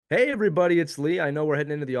Hey everybody, it's Lee. I know we're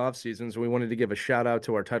heading into the off season, so we wanted to give a shout out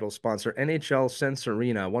to our title sponsor, NHL Sense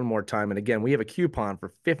Arena, one more time. And again, we have a coupon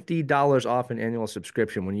for $50 off an annual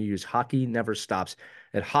subscription when you use Hockey Never Stops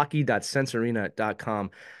at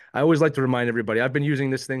hockey.sensearena.com. I always like to remind everybody, I've been using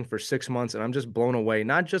this thing for 6 months and I'm just blown away,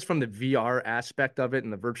 not just from the VR aspect of it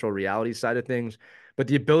and the virtual reality side of things, but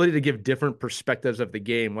the ability to give different perspectives of the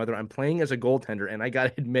game, whether I'm playing as a goaltender. And I got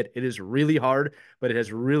to admit, it is really hard, but it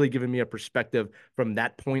has really given me a perspective from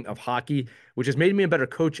that point of hockey, which has made me a better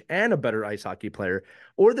coach and a better ice hockey player,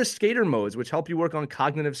 or the skater modes, which help you work on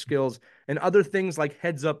cognitive skills and other things like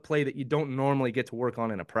heads up play that you don't normally get to work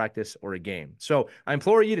on in a practice or a game. So I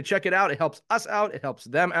implore you to check it out. It helps us out, it helps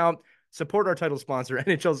them out. Support our title sponsor,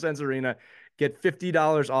 NHL Sense Arena. Get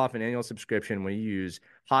 $50 off an annual subscription when you use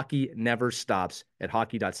Hockey Never Stops at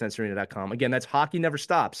hockey.sensearena.com. Again, that's Hockey Never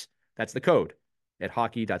Stops. That's the code at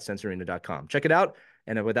hockey.sensearena.com. Check it out.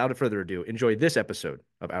 And without further ado, enjoy this episode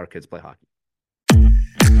of Our Kids Play Hockey.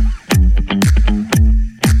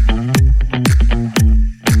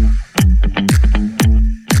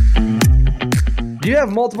 Do you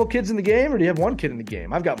have multiple kids in the game or do you have one kid in the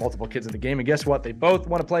game? I've got multiple kids in the game, and guess what? They both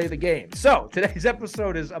want to play the game. So today's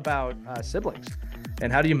episode is about siblings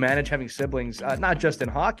and how do you manage having siblings, not just in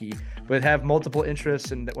hockey, but have multiple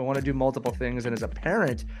interests and we want to do multiple things. And as a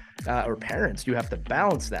parent or parents, you have to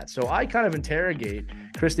balance that. So I kind of interrogate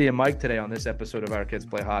Christy and Mike today on this episode of Our Kids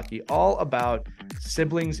Play Hockey, all about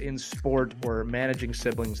siblings in sport or managing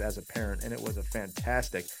siblings as a parent. And it was a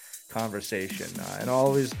fantastic conversation. And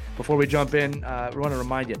always, before we jump in, we want to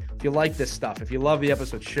remind you, if you like this stuff, if you love the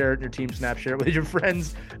episode, share it in your team snap, share it with your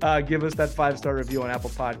friends, give us that 5-star review on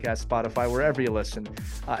Apple Podcasts, Spotify, wherever you listen.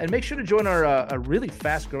 And make sure to join our a really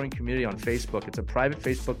fast-growing community on Facebook. It's a private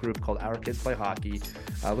Facebook group called Our Kids Play Hockey,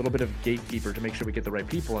 a little bit of gatekeeper to make sure we get the right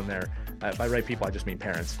people in there. By right people, I just mean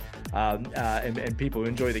parents and people who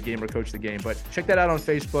enjoy the game or coach the game. But check that out on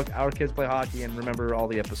Facebook, Our Kids Play Hockey, and remember, all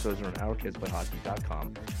the episodes are on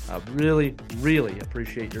ourkidsplayhockey.com. Really, really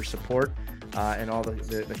appreciate your support and all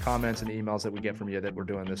the comments and the emails that we get from you that we're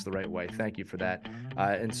doing this the right way. Thank you for that.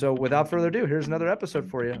 And so without further ado, here's another episode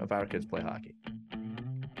for you of Our Kids Play Hockey.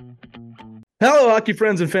 Hello, hockey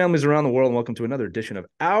friends and families around the world, and welcome to another edition of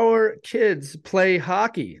Our Kids Play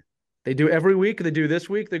Hockey. They do every week. They do this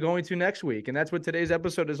week. They're going to next week. And that's what today's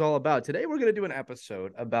episode is all about. Today, we're going to do an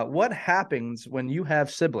episode about what happens when you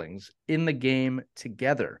have siblings in the game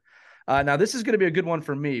together. Now, this is going to be a good one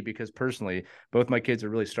for me because personally, both my kids are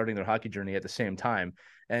really starting their hockey journey at the same time.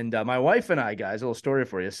 And my wife and I, guys, a little story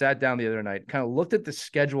for you, sat down the other night, kind of looked at the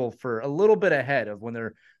schedule for a little bit ahead of when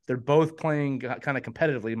they're both playing kind of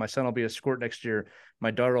competitively. My son will be a squirt next year.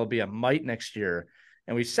 My daughter will be a mite next year.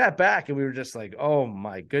 And we sat back and we were just like, oh,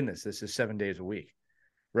 my goodness, this is 7 days a week.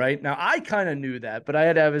 Right now, I kind of knew that, but I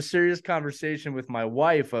had to have a serious conversation with my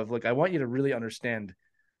wife of, look, I want you to really understand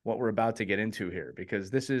what we're about to get into here,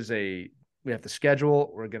 because we have to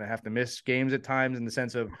schedule. We're going to have to miss games at times in the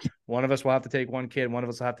sense of one of us will have to take one kid, one of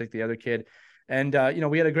us will have to take the other kid. And,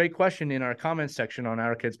 we had a great question in our comments section on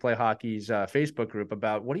Our Kids Play Hockey's Facebook group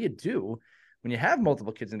about what do you do when you have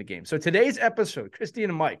multiple kids in the game. So today's episode, Christy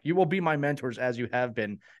and Mike, you will be my mentors as you have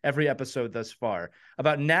been every episode thus far,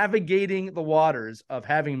 about navigating the waters of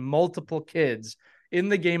having multiple kids in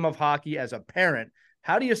the game of hockey as a parent.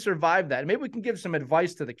 How do you survive that? And maybe we can give some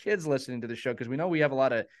advice to the kids listening to the show, because we know we have a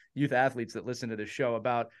lot of youth athletes that listen to the show,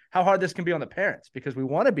 about how hard this can be on the parents, because we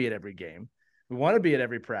want to be at every game. We want to be at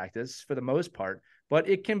every practice for the most part, but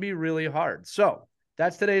it can be really hard. So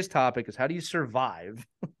that's today's topic, is how do you survive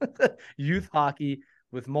youth hockey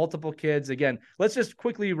with multiple kids? Again, let's just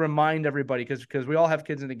quickly remind everybody, because we all have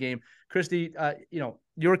kids in the game. Christy,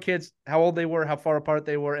 your kids, how old they were, how far apart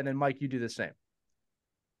they were, and then Mike, you do the same.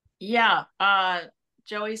 Yeah,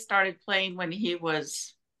 Joey started playing when it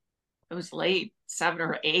was late, 7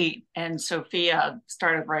 or 8, and Sophia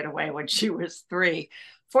started right away when she was 3.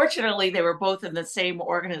 Fortunately, they were both in the same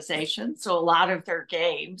organization, so a lot of their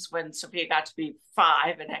games, when Sophia got to be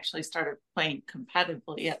 5 and actually started playing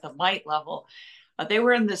competitively at the mite level, they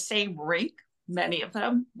were in the same rink, many of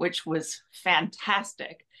them, which was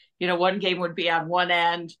fantastic. One game would be on one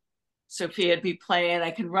end, Sophia would be playing,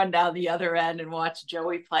 I can run down the other end and watch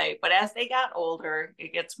Joey play. But as they got older,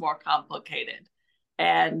 it gets more complicated.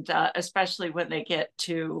 And especially when they get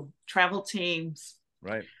to travel teams,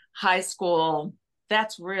 right, high school,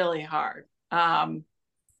 that's really hard.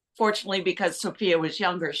 Fortunately, because Sophia was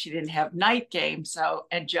younger, she didn't have night games.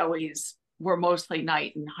 And Joey's were mostly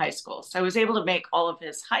night in high school. So I was able to make all of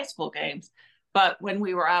his high school games. But when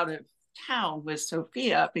we were out of town with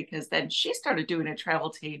Sophia, because then she started doing a travel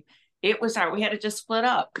team, we had to just split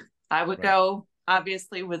up. I would go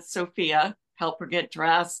obviously with Sophia, help her get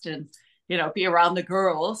dressed and, be around the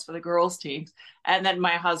girls for the girls team. And then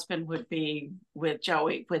my husband would be with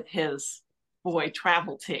Joey with his boy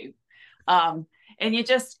travel team. And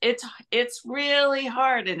it's really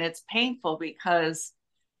hard and it's painful because,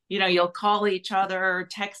 you'll call each other,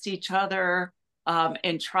 text each other,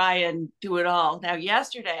 and try and do it all. Now,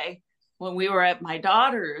 yesterday, when we were at my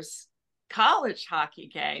daughter's college hockey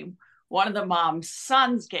game, one of the mom's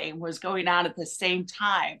son's game was going on at the same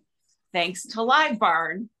time. Thanks to Live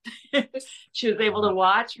Barn, she was able to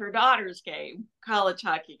watch her daughter's game, college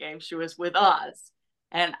hockey game. She was with us.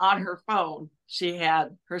 And on her phone, she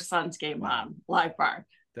had her son's game on Live Barn.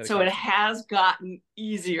 So it has gotten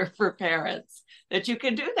easier for parents that you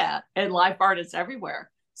can do that. And Live Barn is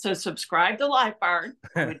everywhere. So subscribe to Live Barn.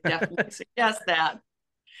 I would definitely suggest that.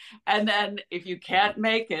 And then if you can't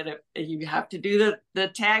make it, if you have to do the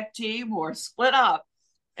tag team or split up,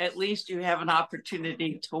 at least you have an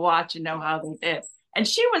opportunity to watch and know how they did. And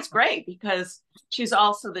she was great because she's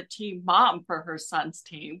also the team mom for her son's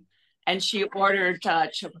team. And she ordered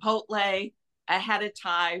Chipotle ahead of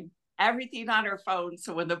time, everything on her phone.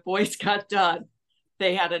 So when the boys got done,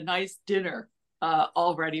 they had a nice dinner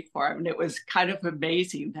all ready for them. And it was kind of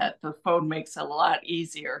amazing that the phone makes it a lot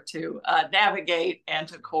easier to navigate and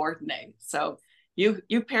to coordinate. So you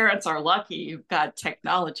parents are lucky you've got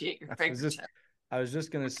technology at your fingertips. I was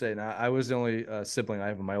just going to say, now I was the only sibling. I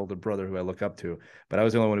have my older brother who I look up to, but I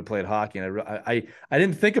was the only one who played hockey. And I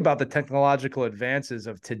didn't think about the technological advances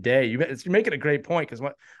of today. You're making a great point because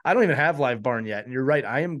I don't even have Live Barn yet. And you're right.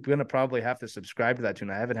 I am going to probably have to subscribe to that too.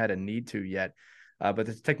 And I haven't had a need to yet. But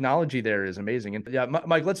the technology there is amazing. And yeah,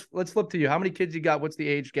 Mike, let's flip to you. How many kids you got? What's the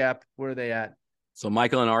age gap? Where are they at? So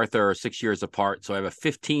Michael and Arthur are 6 years apart. So I have a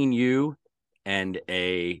 15U and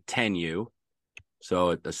a 10U.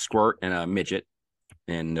 So a squirt and a midget.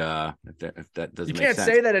 And if that doesn't make sense. You can't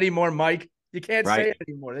say that anymore, Mike. You can't say it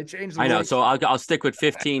anymore. They changed the I know. rules. So I'll stick with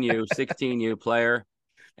 15U, 16U player,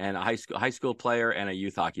 and a high school player and a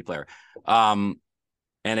youth hockey player.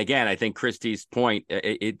 And again, I think Christy's point,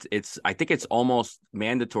 I think it's almost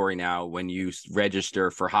mandatory now when you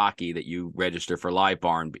register for hockey that you register for Live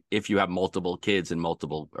Barn if you have multiple kids in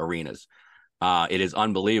multiple arenas. It is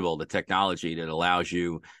unbelievable, the technology that allows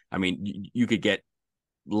you. I mean, you could get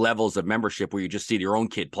levels of membership where you just see your own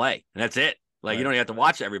kid play, and that's it. Like, you don't have to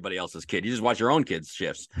watch everybody else's kid. You just watch your own kid's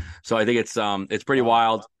shifts. So I think it's pretty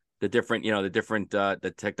wild, the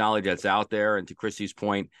technology that's out there. And to Chrissy's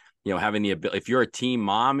point, having the ability, if you're a team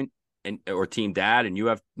mom or team dad and you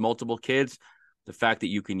have multiple kids, the fact that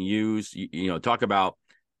you can use, talk about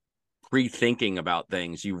pre-thinking about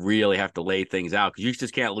things, you really have to lay things out because you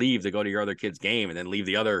just can't leave to go to your other kid's game and then leave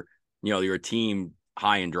the other, your team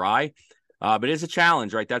high and dry. But it's a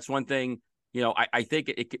challenge, right? That's one thing, I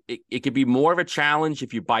think it could be more of a challenge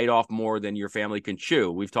if you bite off more than your family can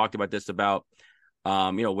chew. We've talked about this about,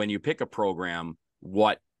 when you pick a program,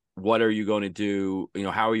 what are you going to do?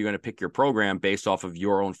 How are you going to pick your program based off of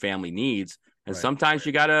your own family needs? And sometimes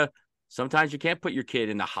you can't put your kid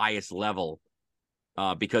in the highest level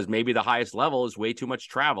because maybe the highest level is way too much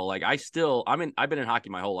travel. Like I've been in hockey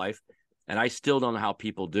my whole life and I still don't know how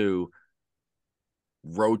people do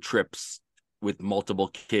road trips with multiple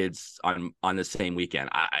kids on the same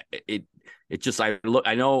weekend. I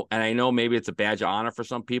know maybe it's a badge of honor for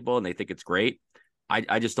some people and they think it's great.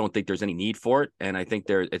 I just don't think there's any need for it. And I think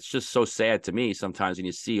it's just so sad to me sometimes when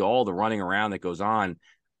you see all the running around that goes on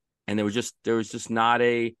and there was just not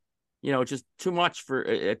just too much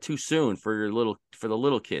for too soon for the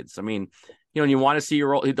little kids. I mean, and you want to see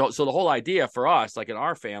so the whole idea for us, like in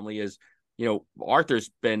our family is,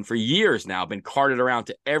 Arthur's been for years now been carted around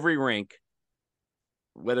to every rink,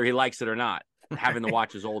 whether he likes it or not, having to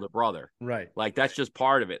watch his older brother. Right. Like that's just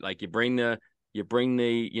part of it. Like you bring the the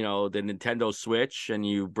Nintendo Switch and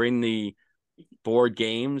you bring the board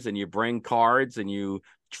games and you bring cards and you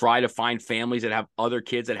try to find families that have other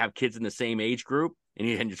kids that have kids in the same age group and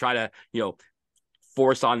you try to,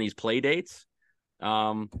 force on these play dates.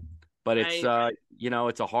 But it's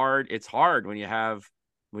it's hard when you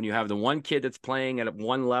have the one kid that's playing at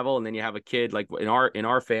one level and then you have a kid like in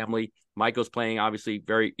our family, Michael's playing obviously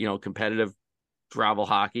very, competitive travel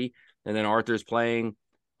hockey. And then Arthur's playing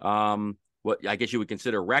what I guess you would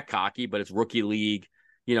consider rec hockey, but it's rookie league,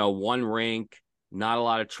 one rink, not a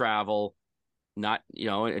lot of travel, not,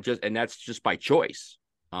 and that's just by choice.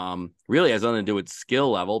 Really has nothing to do with skill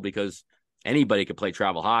level because anybody could play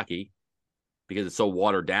travel hockey because it's so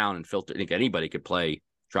watered down and filtered. I think anybody could play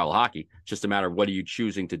travel hockey. It's just a matter of what are you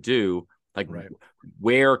choosing to do? Like,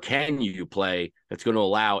 where can you play that's going to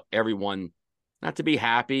allow everyone not to be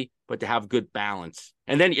happy, but to have good balance?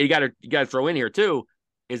 And then you got to throw in here too,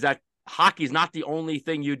 is that hockey's not the only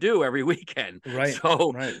thing you do every weekend. Right.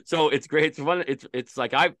 So, right. so it's great. It's fun. It's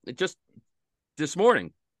like just this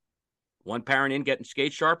morning, one parent in getting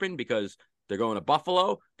skate sharpened because they're going to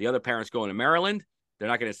Buffalo. The other parent's going to Maryland. They're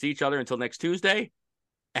not going to see each other until next Tuesday.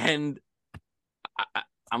 And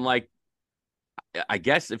I'm like, I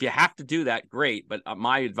guess if you have to do that, great. But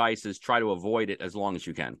my advice is try to avoid it as long as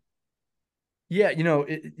you can. Yeah,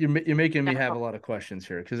 you're making me have a lot of questions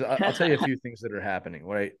here because I'll tell you a few things that are happening,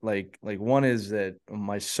 right? Like one is that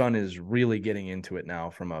my son is really getting into it now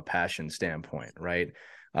from a passion standpoint, right?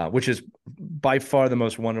 Which is by far the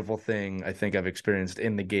most wonderful thing I think I've experienced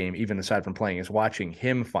in the game, even aside from playing, is watching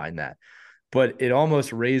him find that. But it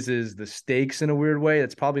almost raises the stakes in a weird way.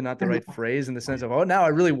 That's probably not the right phrase in the sense of, oh, now I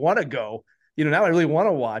really want to go. Now I really want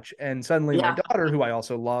to watch. And suddenly my daughter, who I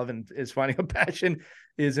also love and is finding a passion,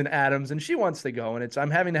 is in Adams, and she wants to go. And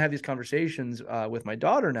I'm having to have these conversations with my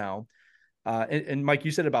daughter now. And Mike,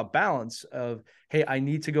 you said about balance of, hey, I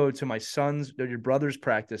need to go to my son's or your brother's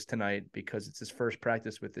practice tonight because it's his first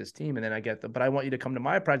practice with this team. And then but I want you to come to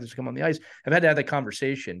my practice to come on the ice. I've had to have that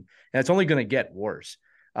conversation, and it's only going to get worse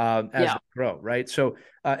as they grow. Right. So,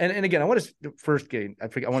 and again, I want to first I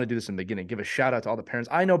want to do this in the beginning, give a shout out to all the parents.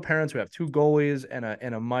 I know parents who have 2 goalies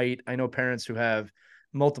and a mite. I know parents who have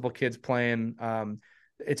multiple kids playing.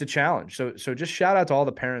 It's a challenge. So just shout out to all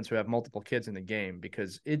the parents who have multiple kids in the game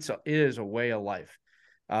because it is a way of life.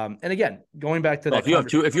 And again, going back to that,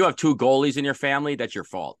 if you have 2 goalies in your family, that's your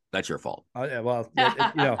fault. That's your fault. Yeah, well,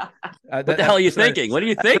 what the hell are you thinking? What are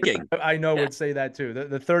you thinking? I know would say that too.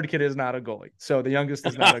 The third kid is not a goalie, so the youngest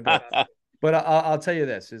is not a goalie. But I'll tell you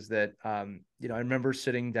this is that I remember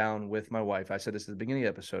sitting down with my wife. I said this at the beginning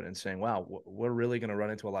of the episode and saying, "Wow, we're really going to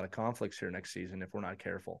run into a lot of conflicts here next season if we're not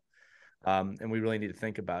careful." And we really need to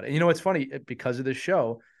think about it. And it's funny because of this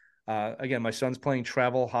show. Again, my son's playing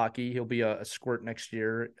travel hockey. He'll be a squirt next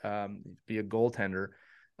year, be a goaltender.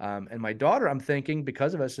 And my daughter, I'm thinking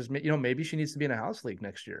because of us is, maybe she needs to be in a house league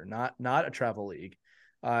next year, not a travel league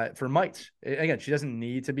for mites. Again, she doesn't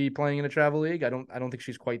need to be playing in a travel league. I don't think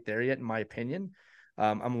she's quite there yet, in my opinion.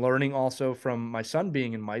 I'm learning also from my son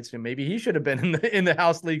being in mites, and maybe he should have been in the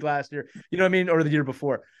house league last year, or the year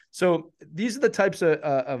before. So these are the types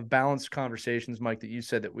of balanced conversations, Mike, that you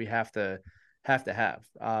said that we have to have.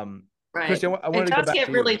 Right. Christy, I wanted to go back get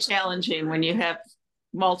to really you. challenging when you have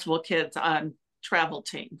multiple kids on travel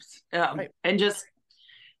teams, right. And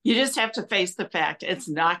you just have to face the fact it's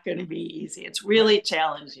not going to be easy. It's really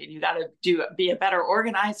challenging. You got to be a better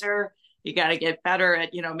organizer. You got to get better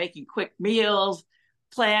at making quick meals,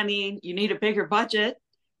 planning. You need a bigger budget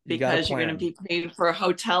because you're going to be paying for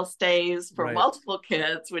hotel stays for multiple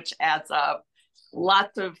kids, which adds up.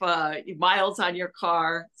 Lots of miles on your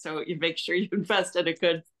car. So you make sure you invest in a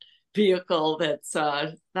good vehicle that's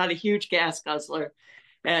not a huge gas guzzler.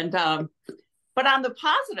 And but on the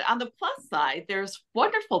plus side, there's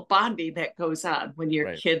wonderful bonding that goes on when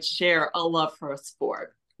your kids share a love for a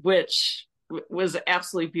sport, which was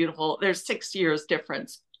absolutely beautiful. There's 6 years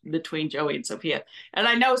difference between Joey and Sophia. And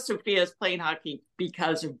I know Sophia's playing hockey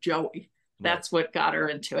because of Joey. That's what got her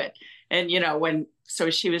into it. And, so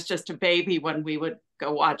she was just a baby when we would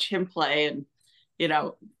go watch him play and,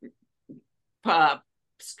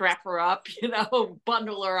 strap her up,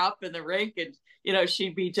 bundle her up in the rink. And,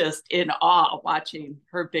 she'd be just in awe watching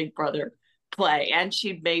her big brother play. And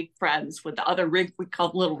she'd made friends with the other rink. We call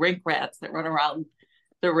them little rink rats that run around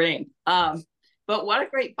the ring. But what a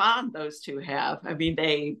great bond those two have. I mean,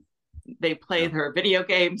 they play their video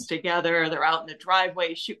games together. They're out in the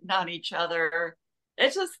driveway shooting on each other.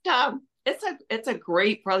 It's just it's a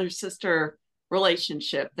great brother-sister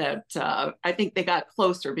relationship that I think they got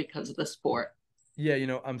closer because of the sport. Yeah,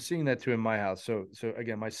 I'm seeing that too in my house. So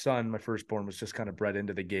again, my son, my firstborn, was just kind of bred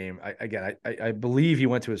into the game. I believe he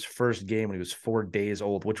went to his first game when he was 4 days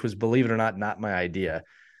old, which was, believe it or not my idea.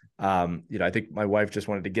 I think my wife just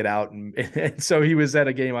wanted to get out, and so he was at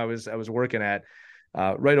a game I was working at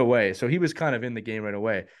right away. So he was kind of in the game right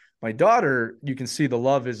away. My daughter, you can see the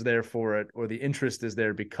love is there for it, or the interest is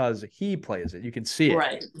there because he plays it. You can see it.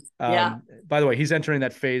 Right. By the way, he's entering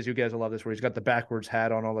that phase. You guys will love this, where he's got the backwards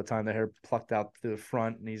hat on all the time, the hair plucked out to the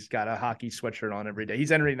front, and he's got a hockey sweatshirt on every day.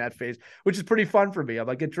 He's entering that phase, which is pretty fun for me. I'm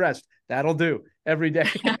like, get dressed. That'll do every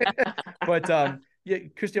day. But yeah,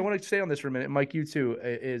 Christy, I want to stay on this for a minute. Mike, you too,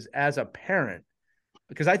 is as a parent,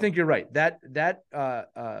 because I think you're right. That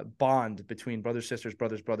bond between brothers, sisters,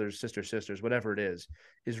 sisters, whatever it is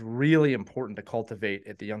really important to cultivate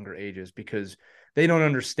at the younger ages, because they don't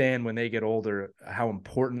understand when they get older how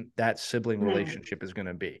important that sibling relationship is going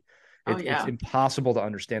to be. It's impossible to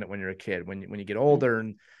understand it when you're a kid. When you get older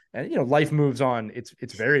and life moves on,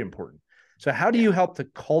 it's very important. So how do you help to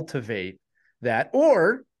cultivate that?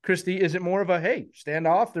 Or, Christy, is it more of a, hey, stand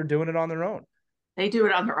off, they're doing it on their own? They do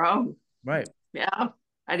it on their own. Right. Yeah.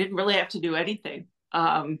 I didn't really have to do anything.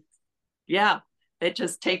 Yeah, it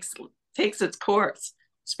just takes its course,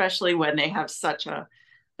 especially when they have such an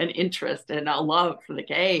interest and a love for the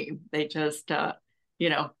game. They just you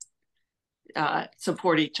know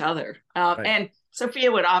support each other. Right. And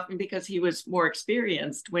Sophia would often, because he was more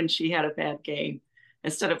experienced, when she had a bad game,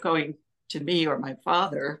 instead of going to me or my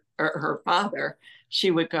father or her father,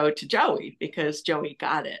 she would go to Joey because Joey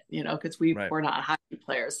got it, because we Right. were not hockey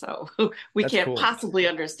players. So we That's can't cool. possibly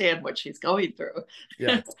understand what she's going through.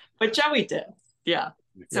 Yeah. But Joey did. Yeah.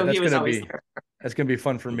 So that's he was gonna always be there. that's gonna be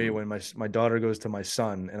fun for me when my daughter goes to my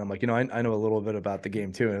son, and I'm like, I know a little bit about the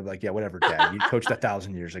game too, and I'm like, yeah, whatever, Dad, you coached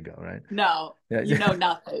 1,000 years ago, right? No, Yeah. you know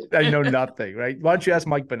nothing. I know nothing, right? Why don't you ask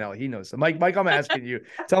Mike Bonnell? He knows. So Mike, I'm asking you.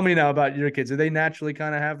 Tell me now about your kids. Do they naturally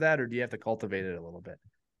kind of have that, or do you have to cultivate it a little bit?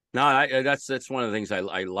 No, that's one of the things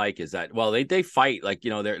I like is that, well, they fight like,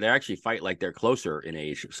 they actually fight like they're closer in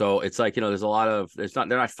age. So it's like, there's a lot of, they're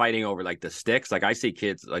not fighting over like the sticks. Like I see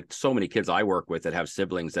kids, like so many kids I work with that have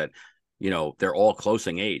siblings that, they're all close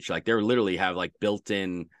in age. Like they're literally have like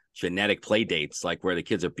built-in genetic play dates, like where the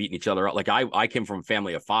kids are beating each other up. Like I came from a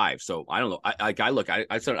family of 5. So I don't know. I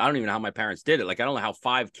don't even know how my parents did it. Like, I don't know how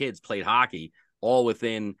 5 kids played hockey all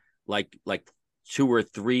within like 2 or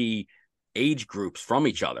 3 age groups from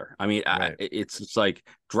each other. I mean, Right. it's just like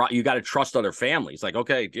you got to trust other families. Like,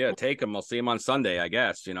 okay, yeah, take them. I'll see them on Sunday, I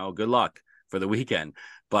guess. Good luck for the weekend.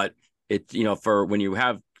 But for when you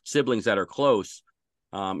have siblings that are close,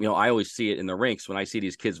 I always see it in the rinks when I see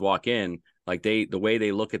these kids walk in. Like the way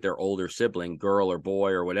they look at their older sibling, girl or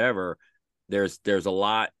boy or whatever. There's a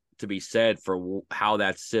lot to be said for how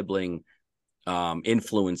that sibling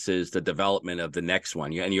influences the development of the next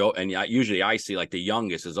one. Usually I see like the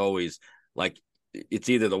youngest is always like it's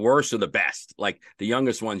either the worst or the best. Like the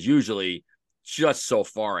youngest one's usually just so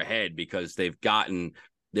far ahead because they've gotten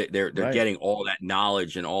they're Right. getting all that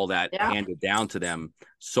knowledge and all that handed down to them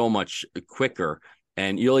so much quicker.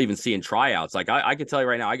 And you'll even see in tryouts. Like I could tell you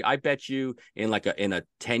right now, I bet you in a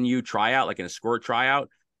 10U tryout, like in a squirt tryout,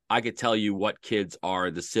 I could tell you what kids are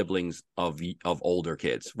the siblings of older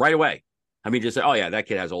kids right away. I mean, just say, oh yeah, that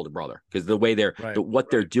kid has older brother, because the way what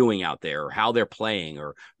they're doing out there, or how they're playing,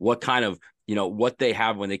 or what kind of what they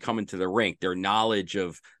have when they come into the rink, their knowledge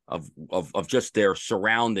of just their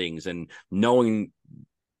surroundings and knowing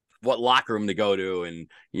what locker room to go to,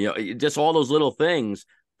 and just all those little things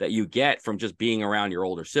that you get from just being around your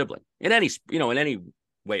older sibling in any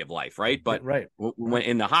way of life, right? But right. When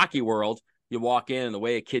in the hockey world, you walk in and the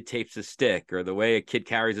way a kid tapes his stick, or the way a kid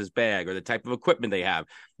carries his bag, or the type of equipment they have.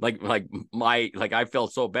 I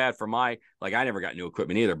felt so bad for I never got new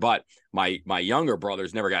equipment either, but my younger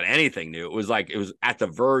brothers never got anything new. It was at the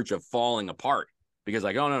verge of falling apart because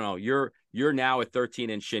oh, no, you're now a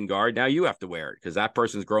 13-inch shin guard. Now you have to wear it because that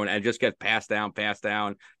person's grown, and it just gets passed down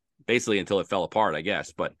basically until it fell apart, I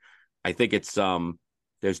guess. But I think it's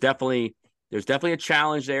there's definitely a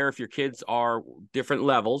challenge there if your kids are different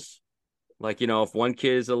levels. Like, if one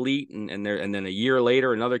kid is elite and then a year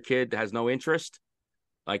later another kid has no interest,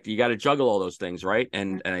 like you got to juggle all those things, right?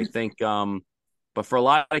 And I think but for a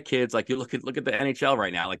lot of kids, like you look at the NHL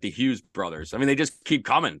right now, like the Hughes brothers. I mean, they just keep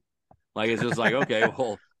coming. Like it's just like, okay,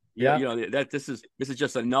 well, yeah, that this is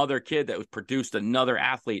just another kid that was produced another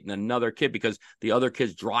athlete and another kid because the other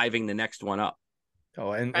kid's driving the next one up.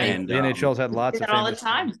 Oh, and the NHL's had lots of all the famous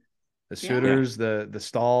time. The Suitors, the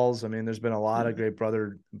Stalls. I mean, there's been a lot of great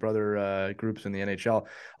brother groups in the NHL.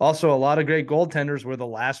 Also, a lot of great goaltenders were the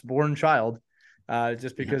last born child,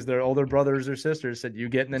 just because their older brothers or sisters said, "You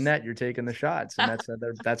get in the net, you're taking the shots," and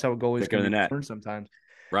that's how goalies can be born sometimes.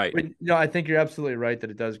 Right. But, I think you're absolutely right that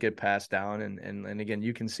it does get passed down, and again,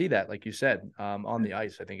 you can see that, like you said, on the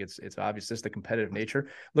ice. I think it's obvious, just the competitive nature.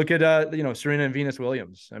 Look at Serena and Venus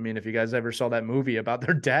Williams. I mean, if you guys ever saw that movie about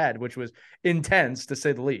their dad, which was intense to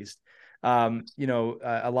say the least.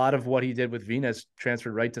 A lot of what he did with Venus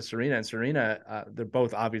transferred right to Serena, and Serena, they're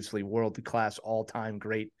both obviously world-class, all-time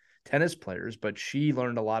great tennis players, but she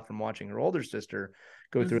learned a lot from watching her older sister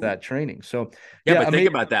go through that training. So but think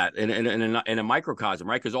about that in a microcosm,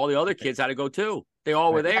 right? Because all the other kids had to go too. They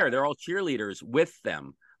all were there. They're all cheerleaders with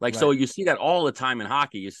them. So you see that all the time in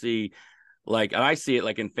hockey. You see, and I see it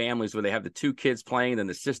like in families where they have the 2 kids playing, then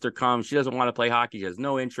the sister comes. She doesn't want to play hockey. She has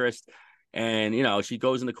no interest. And, she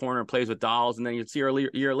goes in the corner and plays with dolls. And then you see her a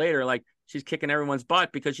year later, like she's kicking everyone's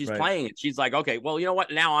butt because she's playing it. She's like, okay, well, you know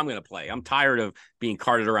what? Now I'm going to play. I'm tired of being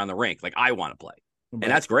carted around the rink. Like I want to play. And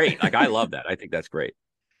that's great. Like I love that. I think that's great.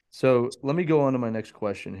 So let me go on to my next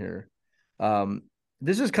question here.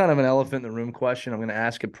 This is kind of an elephant in the room question. I'm going to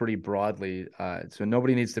ask it pretty broadly, so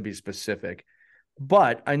nobody needs to be specific.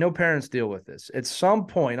 But I know parents deal with this. At some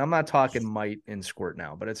point, I'm not talking might in squirt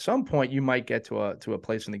now, but at some point you might get to a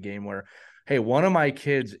place in the game where, hey, one of my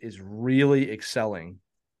kids is really excelling,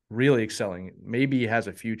 maybe he has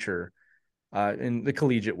a future in the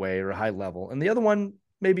collegiate way or a high level, and the other one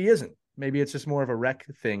maybe isn't. Maybe it's just more of a rec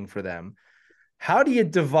thing for them. How do you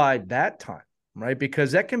divide that time, right?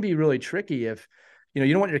 Because that can be really tricky if, you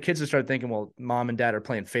don't want your kids to start thinking, well, mom and dad are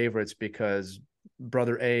playing favorites because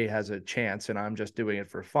brother A has a chance and I'm just doing it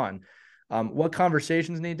for fun. What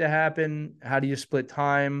conversations need to happen? How do you split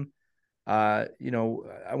time? I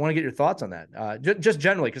want to get your thoughts on that. Just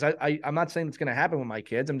generally, because I'm not saying it's going to happen with my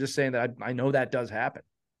kids. I'm just saying that I know that does happen.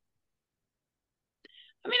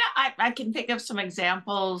 I mean, I can think of some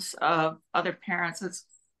examples of other parents. It's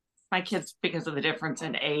my kids, because of the difference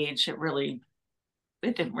in age,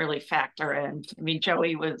 it didn't really factor in. I mean,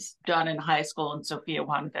 Joey was done in high school, and Sophia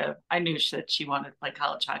I knew that she wanted to play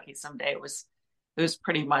college hockey someday. It was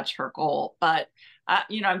pretty much her goal. But,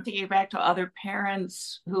 I'm thinking back to other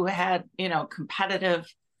parents who had,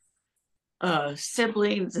 competitive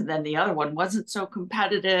siblings, and then the other one wasn't so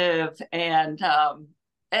competitive. And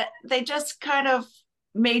they just kind of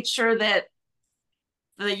made sure that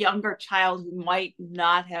the younger child who might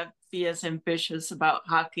not be as ambitious about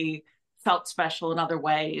hockey felt special in other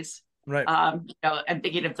ways. Right. I'm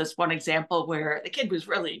thinking of this one example where the kid was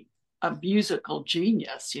really a musical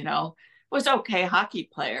genius, was okay hockey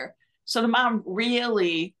player. So the mom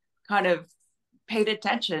really kind of paid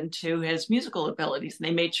attention to his musical abilities, and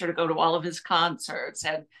they made sure to go to all of his concerts,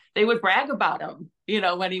 and they would brag about him,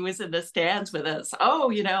 when he was in the stands with us.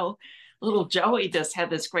 Oh, little Joey just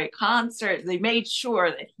had this great concert. They made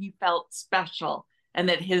sure that he felt special and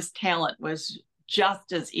that his talent was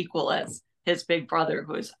just as equal as his big brother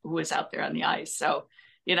who was out there on the ice. So,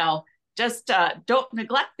 just don't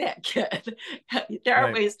neglect that kid. There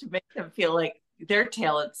are ways to make them feel like their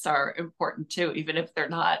talents are important too, even if they're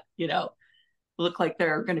not, look like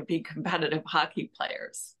they're going to be competitive hockey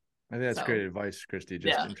players. I think that's great advice, Christy,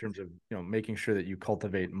 just in terms of, making sure that you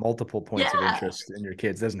cultivate multiple points of interest in your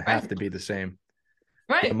kids. It doesn't have to be the same.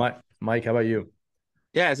 Right. Mike, how about you?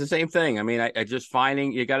 Yeah, it's the same thing. I mean, I just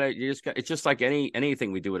finding it's just like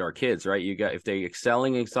anything we do with our kids, right? If they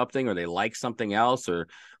excelling in something, or they like something else, or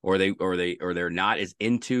they're not as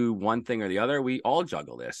into one thing or the other, we all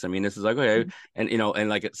juggle this. I mean, this is like, okay. And, and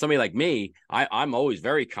like somebody like me, I'm always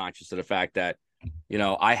very conscious of the fact that,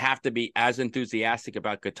 I have to be as enthusiastic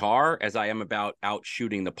about guitar as I am about out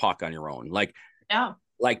shooting the puck on your own. Like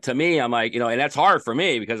to me, I'm like, and that's hard for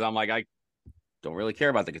me because I'm like, I don't really care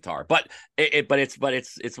about the guitar, but it's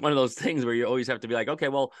one of those things where you always have to be like, okay,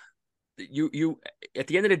 well, you at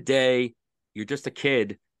the end of the day, you're just a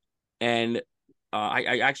kid. And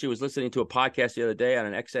I actually was listening to a podcast the other day on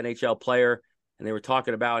an ex-NHL player, and they were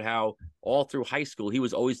talking about how all through high school, he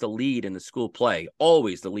was always the lead in the school play,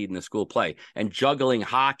 and juggling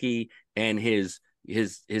hockey and his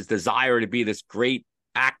desire to be this great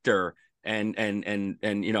actor and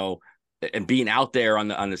being out there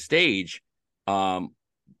on the stage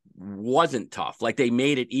wasn't tough. Like, they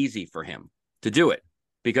made it easy for him to do it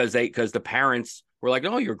because the parents were like,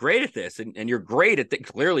 "No, you're great at this, and you're great at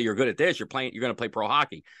clearly you're good at this. You're going to play pro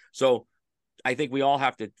hockey." So I think we all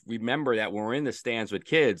have to remember that when we're in the stands with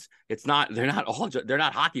kids, they're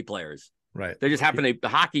not hockey players. Right. They just the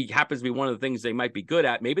hockey happens to be one of the things they might be good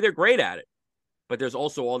at. Maybe they're great at it, but there's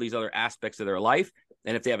also all these other aspects of their life.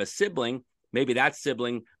 And if they have a sibling, maybe that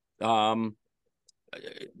sibling, I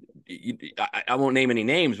won't name any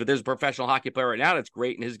names, but there's a professional hockey player right now that's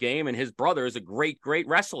great in his game, and his brother is a great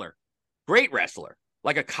wrestler,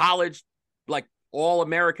 like a college, like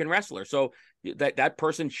all-American wrestler. So that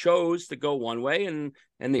person chose to go one way, and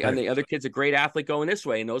the other kid's a great athlete going this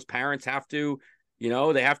way. And those parents have to,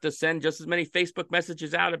 they have to send just as many Facebook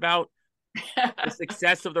messages out about the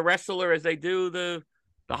success of the wrestler as they do the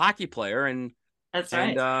hockey player. And that's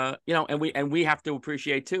right. And we have to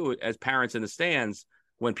appreciate too, as parents in the stands,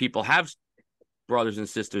 when people have brothers and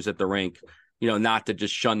sisters at the rink, not to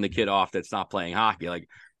just shun the kid off that's not playing hockey. Like,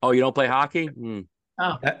 oh, you don't play hockey?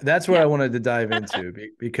 Oh, that's what I wanted to dive into,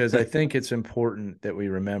 because I think it's important that we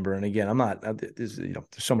remember. And again, there's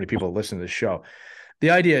so many people that listen to this show. The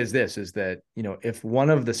idea is that, if one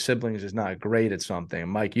of the siblings is not great at something,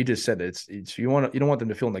 Mike, you just said that you don't want them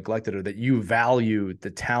to feel neglected, or that you value the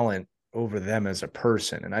talent over them as a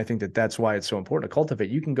person. And I think that that's why it's so important to cultivate.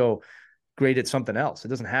 You can go great at something else. It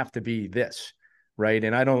doesn't have to be this. right?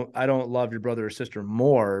 And I don't love your brother or sister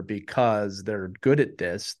more because they're good at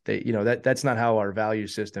this. That's not how our value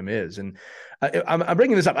system is. And I'm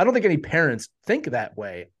bringing this up. I don't think any parents think that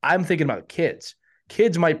way. I'm thinking about kids.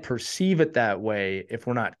 Kids might perceive it that way if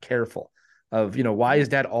we're not careful. Of, why is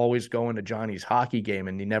dad always going to Johnny's hockey game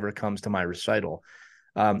and he never comes to my recital?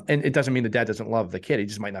 And it doesn't mean the dad doesn't love the kid. He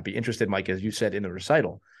just might not be interested, Mike, as you said, in the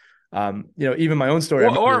recital. Even my own story.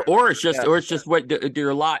 Or it's just what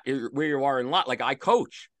your lot, where you are in lot. Like I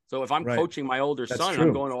coach. So if I'm coaching my older son,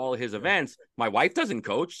 I'm going to all of his events. My wife doesn't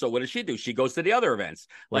coach. So what does she do? She goes to the other events.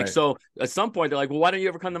 Like, so at some point they're like, well, why don't you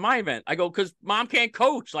ever come to my event? I go, because mom can't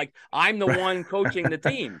coach. Like I'm the one coaching the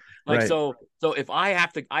team. Like, so if I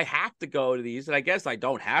have to go to these, and I guess I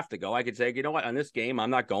don't have to go. I could say, you know what, on this game, I'm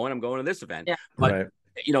not going, I'm going to this event. Yeah. But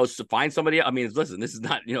so find somebody. I mean, listen, this is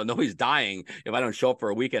not, nobody's dying if I don't show up for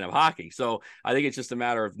a weekend of hockey. So I think it's just a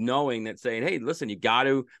matter of knowing that, saying, hey, listen, you got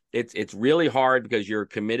to, it's really hard because you're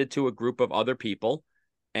committed to a group of other people.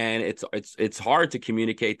 And it's hard to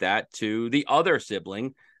communicate that to the other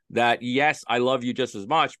sibling that, yes, I love you just as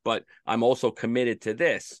much, but I'm also committed to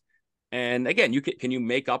this. And again, can you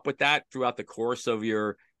make up with that throughout the course of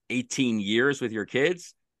your 18 years with your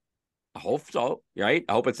kids? I hope so, right?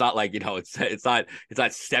 I hope it's not like, it's not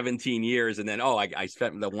 17 years and then, I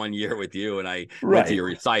spent the 1 year with you and I went to your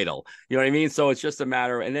recital. You know what I mean? So it's just a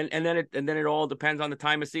matter, and then it all depends on the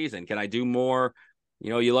time of season. Can I do more?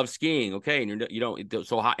 You love skiing, okay, and you don't.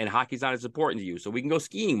 So and hockey's not as important to you, so we can go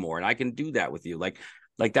skiing more, and I can do that with you. Like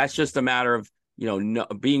that's just a matter of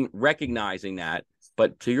being recognizing that.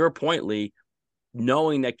 But to your point, Lee,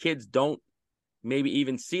 knowing that kids don't maybe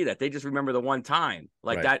even see that. They just remember the one time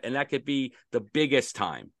like that. And that could be the biggest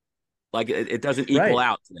time. Like it doesn't equal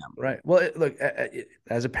out to them. Right. Well, look,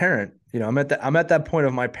 as a parent, I'm at that point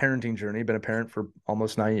of my parenting journey, been a parent for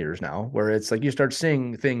almost 9 years now, where it's like, you start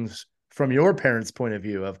seeing things from your parents' point of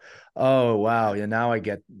view of, oh, wow. Yeah. Now I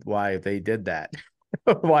get why they did that,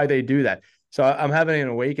 why they do that. So I'm having an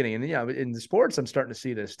awakening, and in the sports, I'm starting to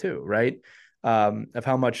see this too. Right. Of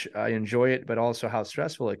how much I enjoy it, but also how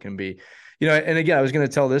stressful it can be. And again, I was going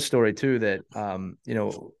to tell this story too, that,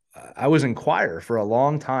 I was in choir for a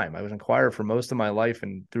long time. I was in choir for most of my life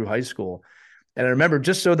and through high school. And I remember,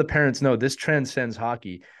 just so the parents know, this transcends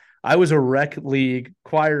hockey, I was a rec league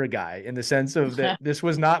choir guy, in the sense of that this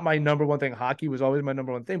was not my number one thing. Hockey was always my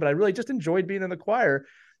number one thing, but I really just enjoyed being in the choir.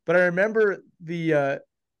 But I remember the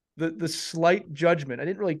slight judgment. I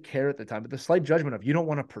didn't really care at the time, but the slight judgment of, you don't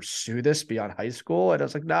want to pursue this beyond high school. And I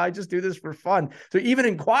was like, I just do this for fun. So even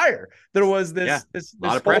in choir, there was this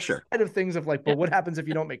lot of pressure side of things of like, but what happens if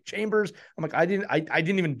you don't make chambers? I'm like, I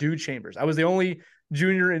didn't even do chambers. I was the only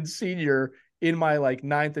junior and senior in my like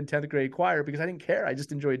 9th and 10th grade choir because I didn't care. I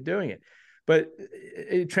just enjoyed doing it. But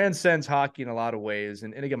it transcends hockey in a lot of ways.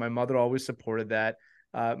 And again, my mother always supported that.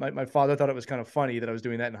 My father thought it was kind of funny that I was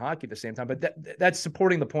doing that in hockey at the same time, but that's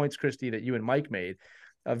supporting the points, Christy, that you and Mike made,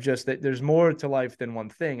 of just that there's more to life than one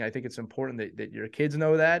thing. I think it's important that your kids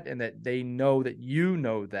know that, and that they know that you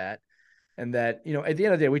know that, and that, at the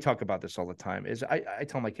end of the day, we talk about this all the time, is I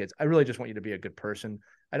tell my kids, I really just want you to be a good person.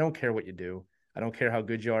 I don't care what you do. I don't care how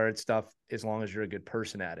good you are at stuff, as long as you're a good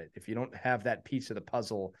person at it. If you don't have that piece of the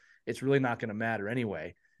puzzle, it's really not going to matter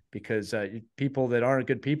anyway, because people that aren't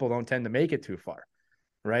good people don't tend to make it too far.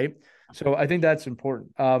 Right. So I think that's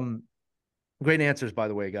important. Great answers, by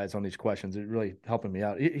the way, guys, on these questions. It's really helping me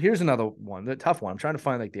out. Here's another one, the tough one. I'm trying to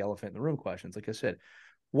find like the elephant in the room questions. Like I said,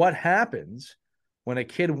 what happens when a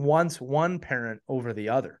kid wants one parent over the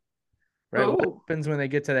other? Right. What happens when they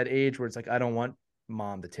get to that age where it's like, I don't want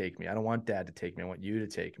mom to take me. I don't want dad to take me. I want you to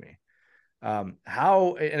take me.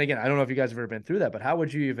 How, and again, I don't know if you guys have ever been through that, but how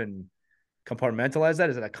would you even compartmentalize that?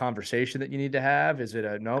 Is it a conversation that you need to have? Is it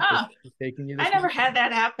a nope? Taking you? I never had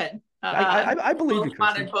that happen. I believe you,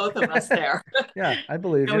 Christy. Wanted both of us there. Yeah, I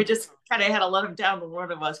believe you. We just kind of had to let them down when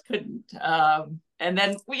one of us couldn't. And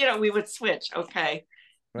then we would switch. Okay,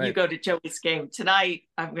 you go to Joey's game tonight.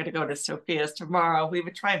 I'm going to go to Sophia's tomorrow. We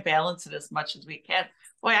would try and balance it as much as we can.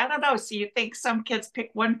 Boy, I don't know. So you think some kids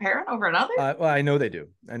pick one parent over another? Well, I know they do.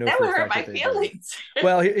 I know that would hurt my feelings.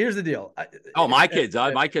 Well, here's the deal. My kids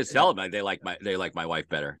tell them they like my wife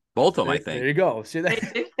better. Both of them, I think. There you go. See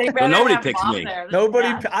that? Well, nobody picks me. Nobody.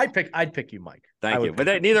 Yeah. I'd pick you, Mike. Thank you.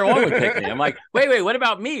 But neither one would pick me. I'm like, wait. What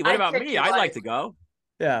about me? What about me? I'd like to go.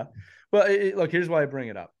 Yeah. Well, look. Here's why I bring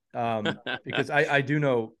it up. Because I do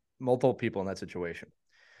know multiple people in that situation.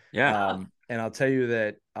 Yeah. And I'll tell you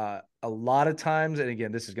that a lot of times, and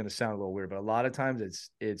again, this is going to sound a little weird, but a lot of times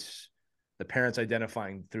it's the parents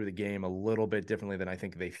identifying through the game a little bit differently than I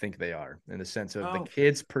think they are, in the sense of the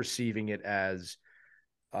kids perceiving it as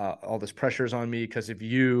all this pressure's on me because of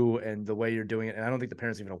you and the way you're doing it. And I don't think the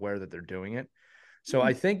parents are even aware that they're doing it. So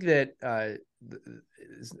I think that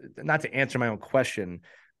not to answer my own question,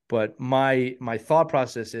 but my thought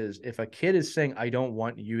process is if a kid is saying, I don't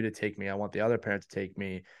want you to take me, I want the other parent to take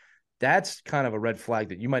me, that's kind of a red flag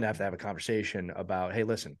that you might have to have a conversation about. Hey,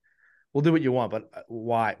 listen, we'll do what you want, but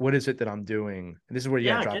why? What is it that I'm doing? And this is where you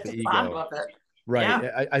gotta drop the ego. Right.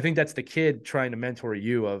 Yeah. I think that's the kid trying to mentor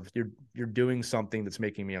you of you're doing something that's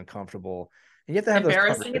making me uncomfortable. And you have to have those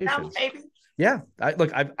conversations. Enough, maybe. Yeah.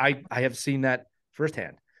 I have seen that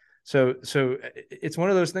firsthand. So it's one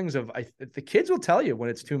of those things of the kids will tell you when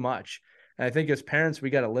it's too much. And I think as parents, we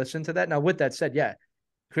got to listen to that. Now, with that said, yeah,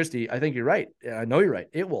 Christy, I think you're right. I know you're right.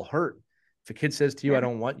 It will hurt if a kid says to you, I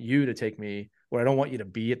don't want you to take me, or I don't want you to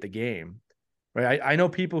be at the game. Right. I know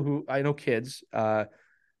kids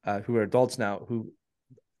who are adults now who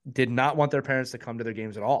did not want their parents to come to their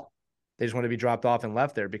games at all. They just wanted to be dropped off and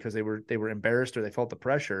left there because they were embarrassed or they felt the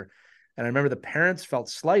pressure. And I remember the parents felt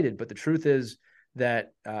slighted, but the truth is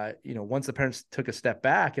that, once the parents took a step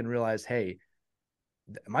back and realized, hey,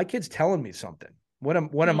 my kid's telling me something. What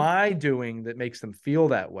am I doing that makes them feel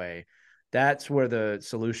that way? That's where the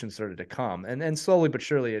solution started to come. And slowly but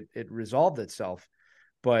surely it resolved itself.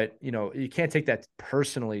 But, you can't take that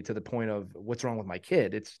personally to the point of what's wrong with my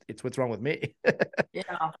kid. It's what's wrong with me.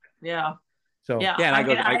 Yeah. So, yeah. And I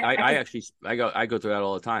go through that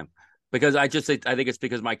all the time. Because I think it's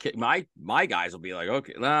because my guys will be like,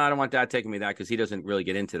 okay, no, I don't want Dad taking me that because he doesn't really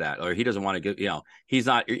get into that, or he doesn't want to get, he's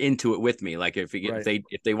not into it with me. Like if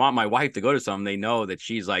they want my wife to go to something, they know that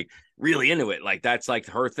she's like really into it. Like that's like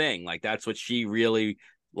her thing. Like that's what she really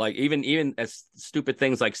like. Even as stupid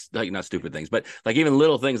things like not stupid things, but like even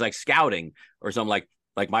little things like scouting or something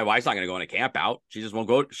like my wife's not going to go on a camp out. She just won't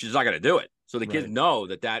go. She's not going to do it. So the kids know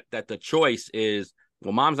that the choice is,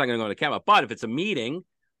 well, mom's not going to go on a camp out. But if it's a meeting,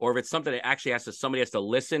 or if it's something that actually somebody has to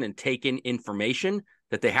listen and take in information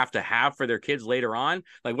that they have to have for their kids later on.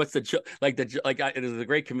 Like what's there's a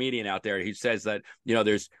great comedian out there. He says that,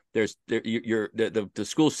 the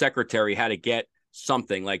school secretary had to get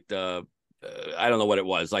something like I don't know what it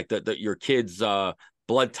was, like your kid's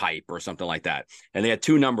blood type or something like that. And they had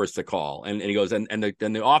two numbers to call. And he goes, and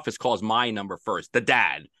the office calls my number first, the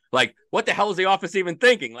dad. Like, what the hell is the office even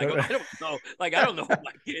thinking? Like, I don't know. Like, I don't know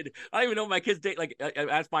my kid. I don't even know my kid's date. Like,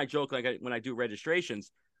 that's my joke. Like, when I do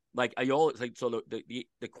registrations, like, I always like. So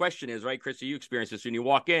the question is, right, Christy, you experience this when you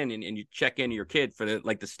walk in and you check into your kid for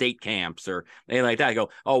the state camps or anything like that. I go,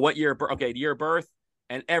 oh, what year? Okay, year of birth,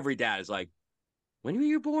 and every dad is like, when were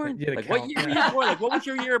you born? Like, what year were you born? Like, what was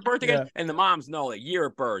your year of birth again? And the moms know, like, year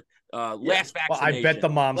of birth, last vaccination. Well, I bet the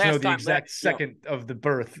moms know the exact second of the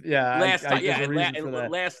birth. Yeah. Last time,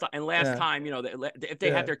 if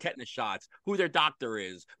they had their tetanus shots, who their doctor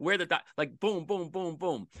is, where the like, boom, boom, boom,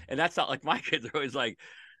 boom. And that's not like my kids are always like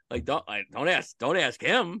don't ask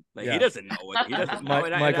him. Like he doesn't know what he doesn't know.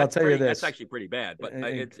 Mike, I'll tell you this. That's actually pretty bad, but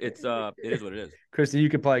it is what it is. Christy, you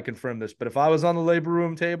could probably confirm this, but if I was on the labor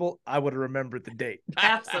room table, I would have remembered the date.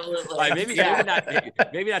 Absolutely. maybe not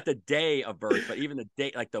the day of birth, but even the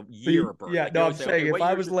date, like the year of birth. Yeah, like, no, I'm saying if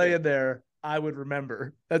I was laying there, I would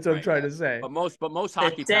remember. That's what I'm trying to say. But most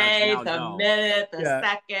hockey parents now know. The minute, the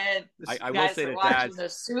second. I will say that watching the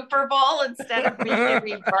Super Bowl instead of being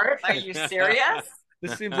rebirth. Are you serious?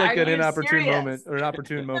 This seems like an inopportune moment or an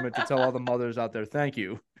opportune moment to tell all the mothers out there, thank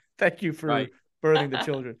you for birthing the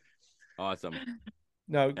children. Awesome.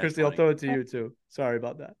 No, Christy, I'll throw it to you too. Sorry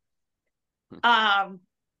about that.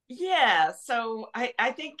 Yeah. So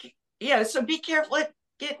I think, so be careful.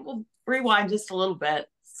 We'll rewind just a little bit.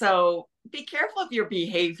 So be careful of your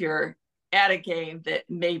behavior at a game that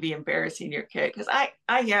may be embarrassing your kid. Because I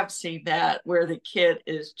have seen that where the kid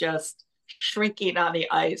is just shrinking on the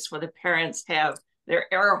ice, where the parents have their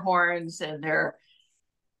air horns and they're,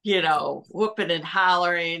 whooping and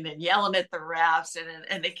hollering and yelling at the refs.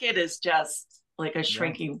 And the kid is just like a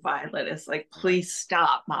shrinking violet. It's like, please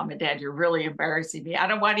stop, Mom and Dad. You're really embarrassing me. I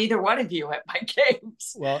don't want either one of you at my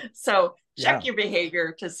games. Well, so check your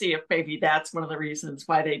behavior to see if maybe that's one of the reasons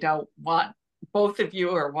why they don't want both of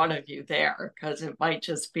you or one of you there, because it might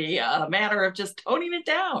just be a matter of just toning it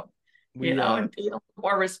down, and being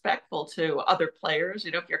more respectful to other players.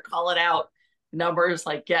 If you're calling out numbers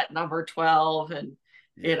like get number 12 and,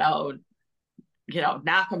 knock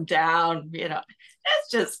them down, that's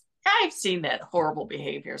just, I've seen that horrible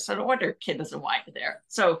behavior. So no wonder a kid doesn't want you there.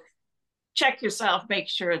 So check yourself, make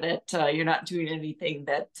sure that you're not doing anything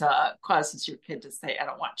that causes your kid to say, I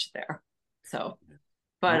don't want you there. So,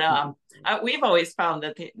 but we've always found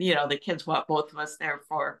that, the kids want both of us there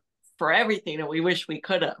for everything, and we wish we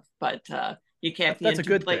could have, but you can't be that's a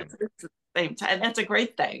good thing. same time. And that's a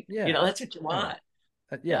great thing. Yeah. That's what you want.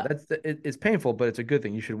 Yeah, it's painful, but it's a good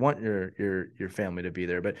thing. You should want your family to be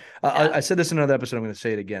there. But Yeah. I said this in another episode. I'm going to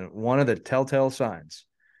say it again. One of the telltale signs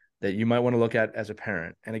that you might want to look at as a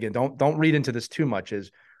parent, and again, don't read into this too much,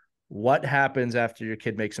 is what happens after your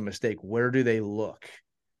kid makes a mistake. Where do they look,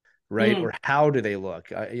 right? Or how do they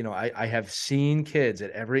look? I have seen kids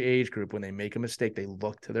at every age group, when they make a mistake, they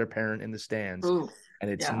look to their parent in the stands. Ooh,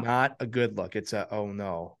 and it's not a good look. It's oh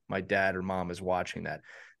no, my dad or mom is watching that.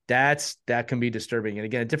 That can be disturbing. And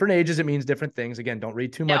again, at different ages, it means different things. Again, don't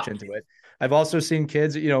read too much into it. I've also seen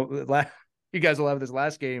kids, you guys will have this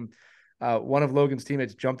last game. One of Logan's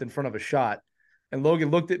teammates jumped in front of a shot, and Logan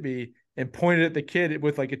looked at me and pointed at the kid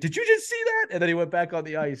with like, "Did you just see that?" And then he went back on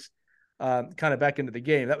the ice, kind of back into the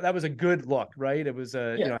game. That was a good look, right? It was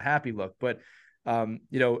a happy look. But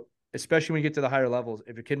especially when you get to the higher levels,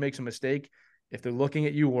 if your kid makes a mistake, if they're looking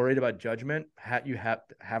at you worried about judgment, you have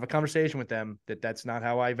to have a conversation with them that's not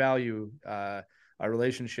how I value our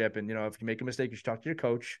relationship. And, if you make a mistake, you should talk to your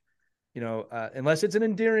coach, unless it's an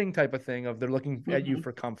endearing type of thing of they're looking at you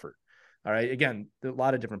for comfort. All right. Again, there are a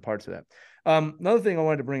lot of different parts of that. Another thing I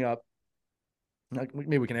wanted to bring up,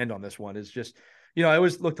 maybe we can end on this one, is just, I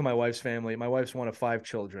always look to my wife's family. My wife's one of 5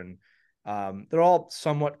 children. They're all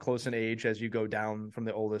somewhat close in age as you go down from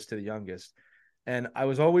the oldest to the youngest. And I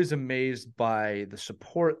was always amazed by the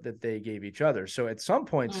support that they gave each other. So at some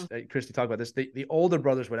points, Christy talked about this, the older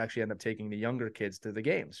brothers would actually end up taking the younger kids to the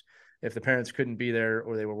games if the parents couldn't be there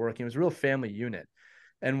or they were working. It was a real family unit.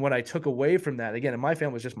 And what I took away from that, again, in my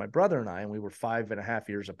family was just my brother and I, and we were 5.5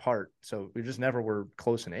 years apart. So we just never were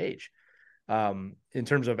close in age in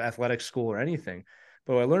terms of athletic school or anything.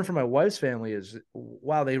 But what I learned from my wife's family is,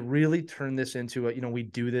 wow, they really turned this into we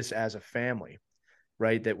do this as a family.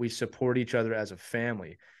 Right, that we support each other as a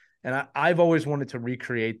family. And I've always wanted to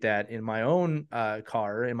recreate that in my own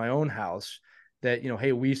car, in my own house, that,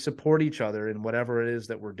 hey, we support each other in whatever it is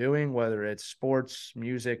that we're doing, whether it's sports,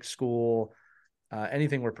 music, school,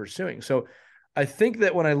 anything we're pursuing. So I think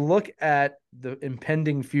that when I look at the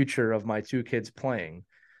impending future of my 2 kids playing,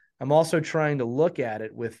 I'm also trying to look at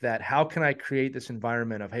it with that, how can I create this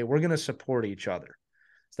environment of, hey, we're going to support each other.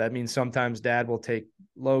 So that means sometimes dad will take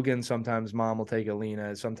Logan, sometimes mom will take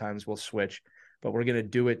Alina, sometimes we'll switch, but we're going to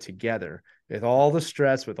do it together. With all the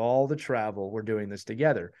stress, with all the travel, we're doing this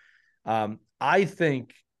together. I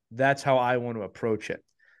think that's how I want to approach it.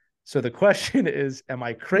 So the question is, am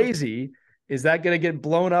I crazy? Is that going to get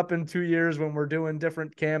blown up in 2 years when we're doing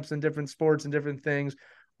different camps and different sports and different things?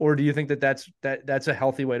 Or do you think that's a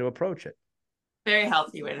healthy way to approach it? Very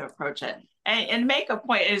healthy way to approach it. And make a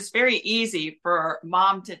point. It's very easy for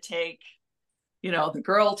mom to take, the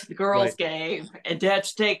girl to the girls' game, and dad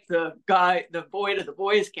to take the boy to the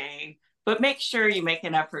boys' game. But make sure you make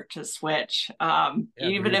an effort to switch.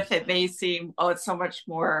 Even if it may seem, it's so much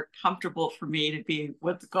more comfortable for me to be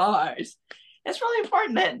with the guys. It's really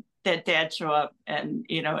important that dad show up and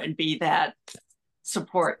be that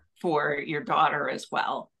support for your daughter as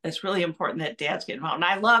well. It's really important that dads get involved. And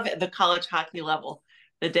I love at the college hockey level,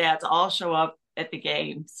 the dads all show up at the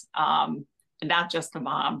games, and not just the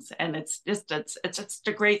moms. And it's just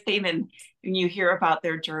a great thing. And when you hear about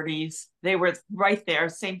their journeys, they were right there.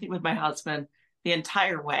 Same thing with my husband. The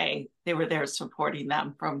entire way they were there supporting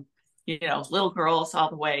them from, little girls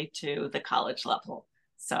all the way to the college level.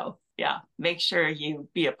 So make sure you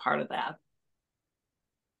be a part of that.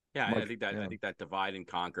 Yeah, I think that divide and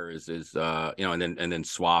conquer is and then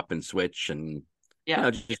swap and switch and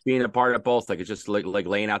just being a part of both. Like, it's just like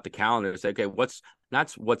laying out the calendar to say, okay, what's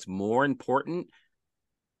more important,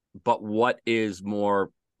 but what is more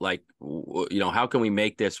like, how can we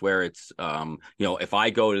make this where it's if I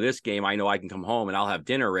go to this game, I know I can come home and I'll have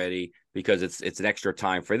dinner ready because it's an extra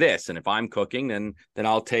time for this. And if I'm cooking, then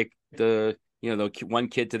I'll take the one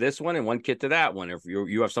kid to this one and one kid to that one. If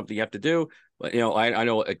you have something you have to do, I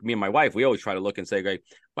know, like me and my wife, we always try to look and say, okay,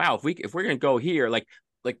 wow, if we're going to go here, like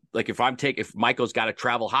if Michael's got a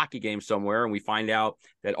travel hockey game somewhere and we find out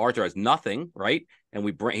that Arthur has nothing, right, and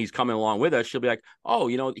he's coming along with us, she'll be like, oh,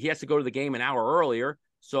 he has to go to the game an hour earlier,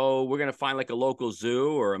 so we're going to find like a local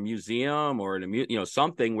zoo or a museum or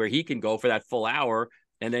something where he can go for that full hour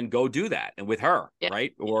and then go do that, and with her,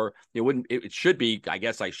 right? Or it should be, I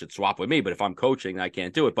guess I should swap with me, but if I'm coaching, I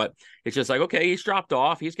can't do it. But it's just like, okay, he's dropped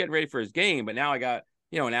off, he's getting ready for his game, but now I got,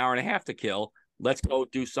 an hour and a half to kill. Let's go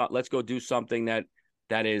do something that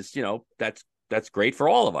is, that's great for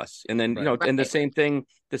all of us. And then, and the same thing,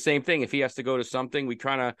 if he has to go to something, we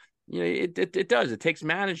kind of, it takes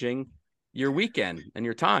managing your weekend and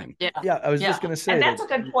your time. Yeah. I was just going to say, and that's a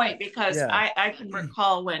good point, because I can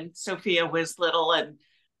recall when Sophia was little and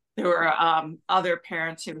there were other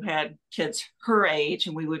parents who had kids her age,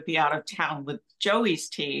 and we would be out of town with Joey's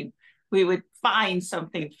team. We would find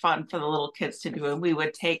something fun for the little kids to do, and we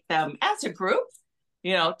would take them as a group,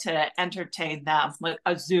 to entertain them, like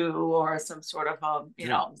a zoo or some sort of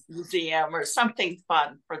museum or something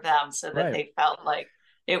fun for them, so that they felt like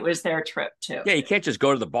it was their trip too. Yeah, you can't just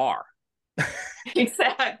go to the bar.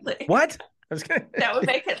 Exactly. What? That would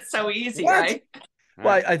make it so easy, right?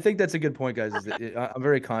 Well, I think that's a good point, guys. Is that I'm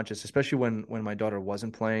very conscious, especially when my daughter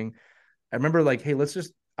wasn't playing. I remember like, hey,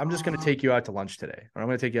 I'm just going to take you out to lunch today, or I'm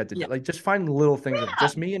going to take you out to like just find little things of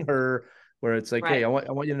just me and her, where it's like, hey, I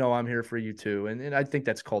want you to know I'm here for you too, and I think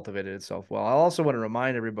that's cultivated itself well. I also want to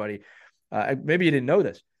remind everybody, maybe you didn't know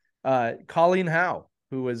this, Colleen Howe,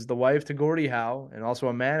 who was the wife to Gordie Howe and also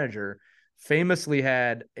a manager, famously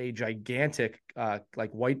had a gigantic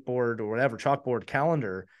like whiteboard or whatever chalkboard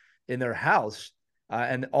calendar in their house.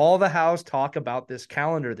 And all the house talk about this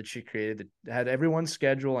calendar that she created that had everyone's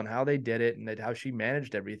schedule and how they did it and how she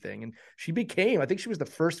managed everything. And she became, I think she was the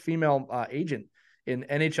first female agent in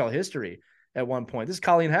NHL history at one point. This is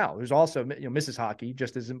Colleen Howe, who's also Mrs. Hockey,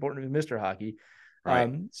 just as important as Mr. Hockey. Right.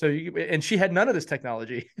 And she had none of this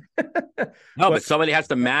technology. No, but somebody has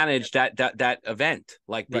to manage that event.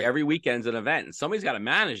 Like every weekend's an event, and somebody's got to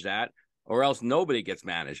manage that, or else nobody gets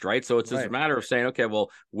managed, right? So it's just a matter of saying, okay,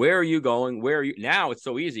 well, where are you going? Where are you now? It's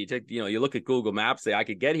so easy to, you look at Google Maps, say I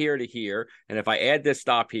could get here to here, and if I add this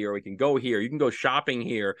stop here, we can go here. You can go shopping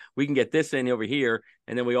here. We can get this in over here,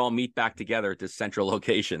 and then we all meet back together at this central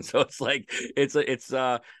location. So it's like it's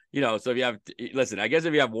so if you have, listen, I guess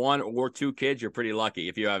if you have one or two kids, you're pretty lucky.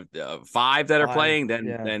 If you have five that are playing,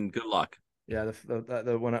 then good luck. Yeah,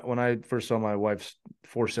 when I first saw my wife's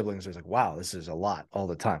 4 siblings, I was like, wow, this is a lot all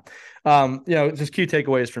the time. Just key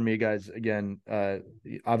takeaways for me, guys. Again,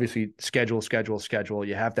 obviously schedule.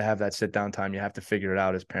 You have to have that sit down time. You have to figure it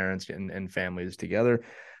out as parents and families together.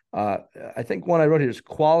 I think one I wrote here is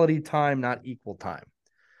quality time, not equal time.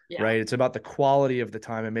 Yeah. Right. It's about the quality of the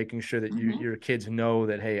time and making sure that your kids know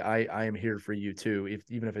that, hey, I am here for you too.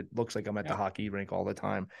 Even if it looks like I'm at the hockey rink all the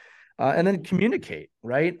time. And then communicate,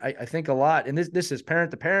 right? I think a lot, and this is parent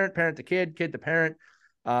to parent, parent to kid, kid to parent.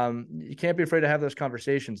 You can't be afraid to have those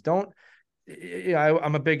conversations.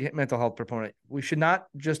 I'm a big mental health proponent. We should not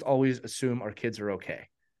just always assume our kids are okay.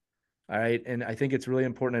 All right. And I think it's really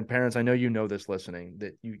important. And parents, I know you know this listening,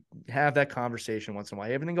 that you have that conversation once in a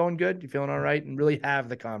while. Everything going good? You feeling all right? And really have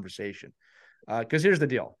the conversation. Because here's the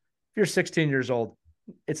deal. If you're 16 years old,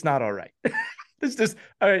 it's not all right. It's just,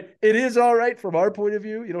 all right. It is all right from our point of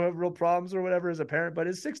view. You don't have real problems or whatever as a parent, but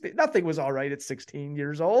it's 16. Nothing was all right at 16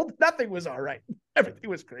 years old. Nothing was all right. Everything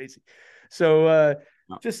was crazy. So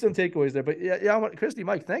just some takeaways there. But yeah, Christy,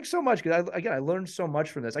 Mike, thanks so much. Because I learned so much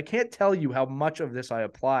from this. I can't tell you how much of this I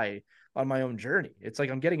apply on my own journey. It's like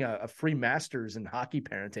I'm getting a free master's in hockey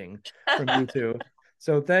parenting from you two.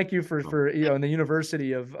 So thank you for in the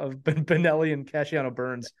University of Benelli and Casciano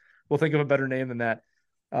Burns. We'll think of a better name than that.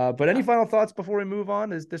 But any final thoughts before we move on?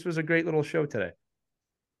 This was a great little show today.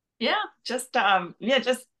 Yeah, just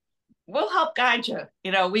we'll help guide you.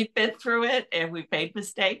 We've been through it and we've made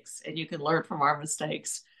mistakes, and you can learn from our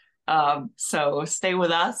mistakes. So stay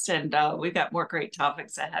with us, and we've got more great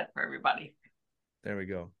topics ahead for everybody. There we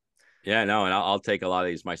go. Yeah, no, and I'll take a lot of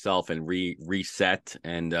these myself and reset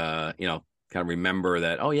and kind of remember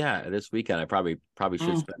that, oh yeah, this weekend I probably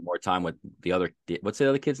should spend more time with the other, what's the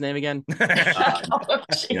other kid's name again? The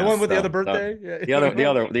one with the other birthday?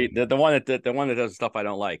 The one that does stuff I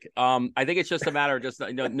don't like. I think it's just a matter of just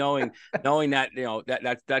knowing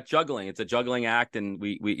that that juggling, it's a juggling act, and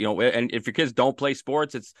we and if your kids don't play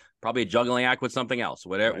sports, it's probably a juggling act with something else.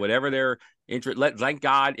 Whatever their interest, thank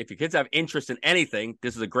God, if your kids have interest in anything,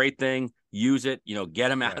 this is a great thing. Use it, get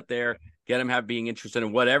them out there. Get them being interested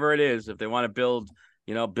in whatever it is. If they want to build,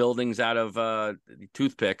 buildings out of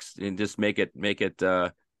toothpicks, and just make it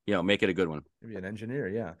a good one. Maybe an engineer,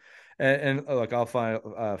 yeah. And look,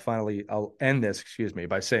 I'll end this,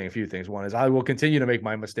 by saying a few things. One is I will continue to make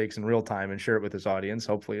my mistakes in real time and share it with this audience,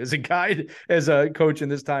 hopefully as a guide, as a coach in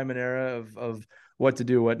this time and era of what to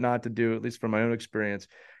do, what not to do, at least from my own experience.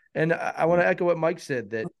 And I want to echo what Mike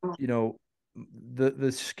said, that,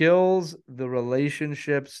 the skills, the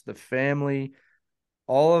relationships, the family,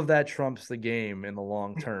 all of that trumps the game in the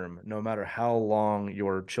long term, no matter how long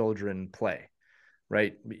your children play,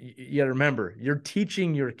 right? You got to remember, you're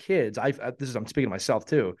teaching your kids. I'm speaking to myself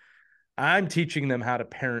too. I'm teaching them how to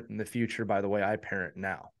parent in the future by the way I parent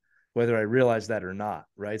now, whether I realize that or not,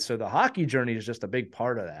 right? So the hockey journey is just a big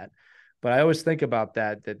part of that. But I always think about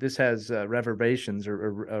that this has reverberations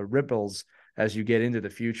or ripples as you get into the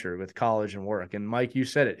future with college and work. And Mike, you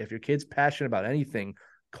said it, if your kid's passionate about anything,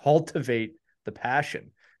 cultivate the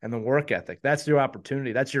passion and the work ethic. That's your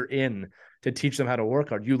opportunity. That's your in to teach them how to work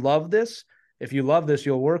hard. You love this. If you love this,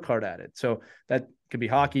 you'll work hard at it. So that could be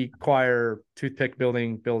hockey, choir, toothpick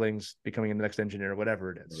building, buildings, becoming the next engineer,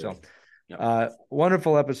 whatever it is. So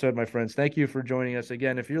wonderful episode, my friends. Thank you for joining us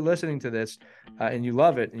again. If you're listening to this and you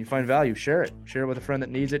love it and you find value, share it with a friend that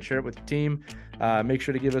needs it, share it with your team. Make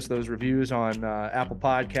sure to give us those reviews on Apple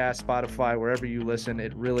Podcasts, Spotify, wherever you listen.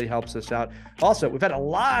 It really helps us out. Also, we've had a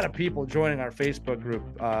lot of people joining our Facebook group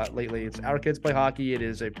lately. It's Our Kids Play Hockey. It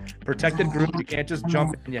is a protected group. You can't just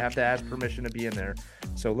jump in. You have to ask permission to be in there.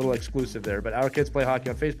 So a little exclusive there. But Our Kids Play Hockey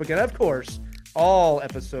on Facebook. And of course, all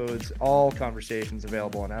episodes, all conversations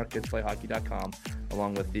available on ourkidsplayhockey.com,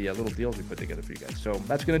 along with the little deals we put together for you guys. So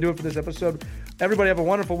that's going to do it for this episode. Everybody have a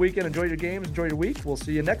wonderful weekend. Enjoy your games. Enjoy your week. We'll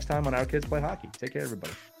see you next time on Our Kids Play Hockey. Take care,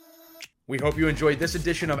 everybody. We hope you enjoyed this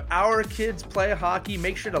edition of Our Kids Play Hockey.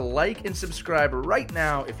 Make sure to like and subscribe right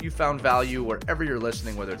now if you found value wherever you're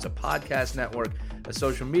listening, whether it's a podcast network, a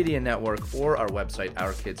social media network, or our website,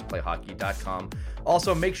 ourkidsplayhockey.com.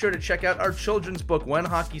 Also, make sure to check out our children's book, When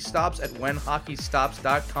Hockey Stops, at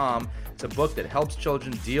whenhockeystops.com. It's a book that helps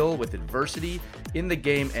children deal with adversity in the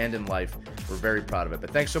game and in life. We're very proud of it.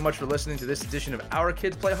 But thanks so much for listening to this edition of Our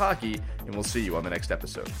Kids Play Hockey, and we'll see you on the next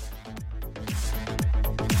episode.